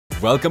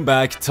welcome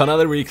back to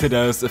another weekly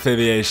dose of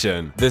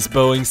aviation. This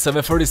Boeing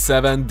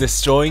 747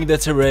 destroying the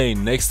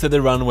terrain next to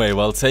the runway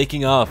while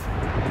taking off.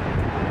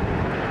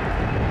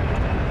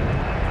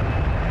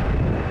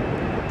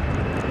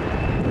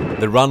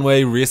 The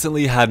runway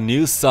recently had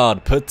new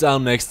sod put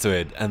down next to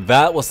it, and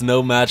that was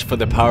no match for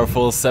the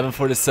powerful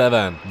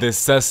 747. This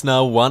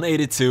Cessna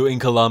 182 in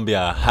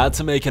Colombia had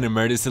to make an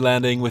emergency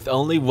landing with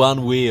only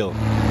one wheel.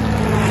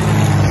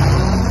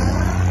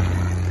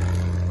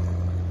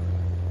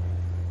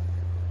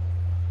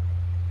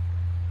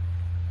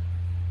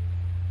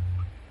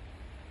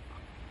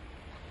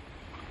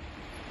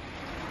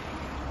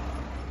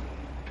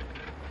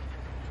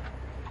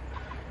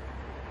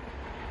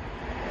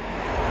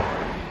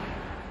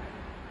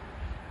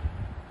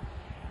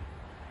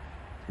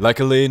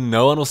 Luckily,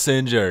 no one was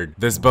injured.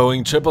 This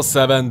Boeing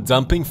 777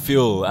 dumping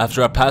fuel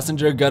after a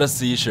passenger got a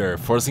seizure,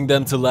 forcing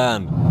them to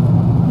land.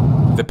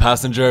 The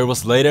passenger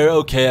was later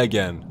okay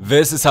again.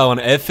 This is how an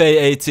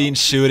FA-18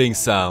 shooting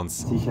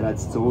sounds.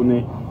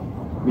 Sicherheitszone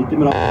mit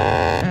dem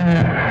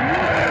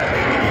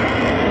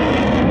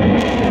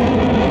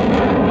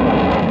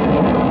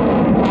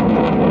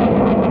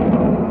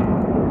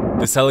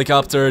This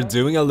helicopter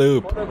doing a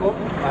loop.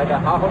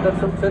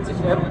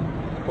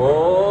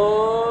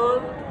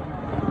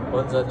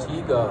 Unser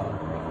Tiger.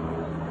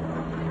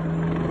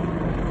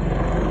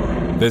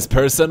 This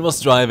person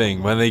was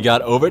driving when they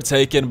got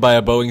overtaken by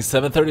a Boeing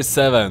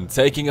 737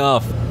 taking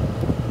off.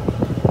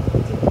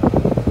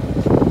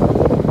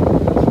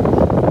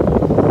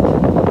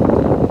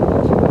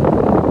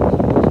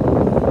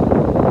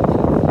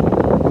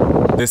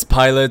 This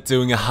pilot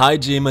doing a high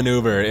G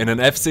maneuver in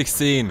an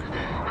F-16.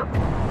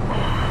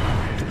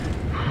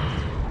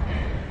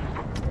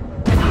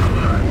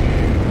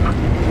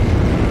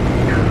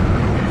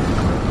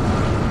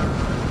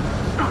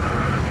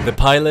 The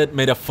pilot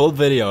made a full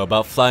video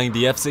about flying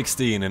the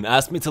F-16 and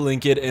asked me to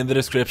link it in the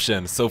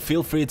description, so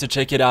feel free to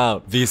check it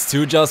out. These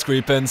two Jaws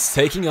Gripens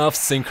taking off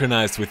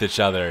synchronized with each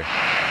other.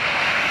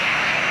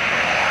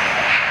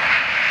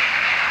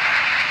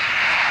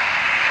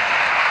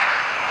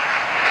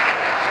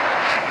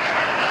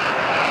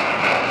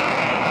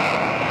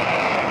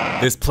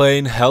 This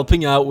plane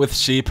helping out with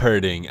sheep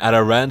herding at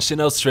a ranch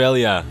in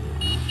Australia.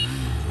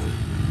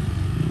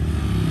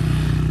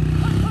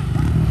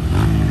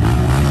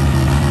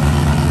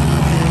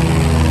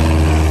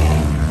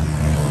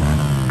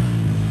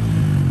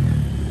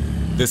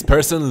 This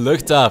person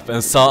looked up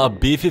and saw a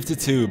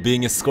B-52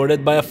 being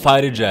escorted by a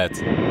fighter jet.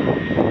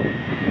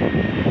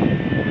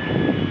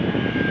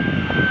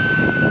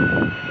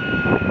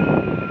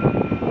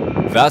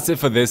 That's it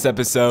for this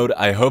episode.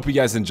 I hope you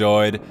guys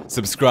enjoyed.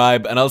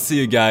 Subscribe and I'll see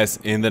you guys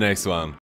in the next one.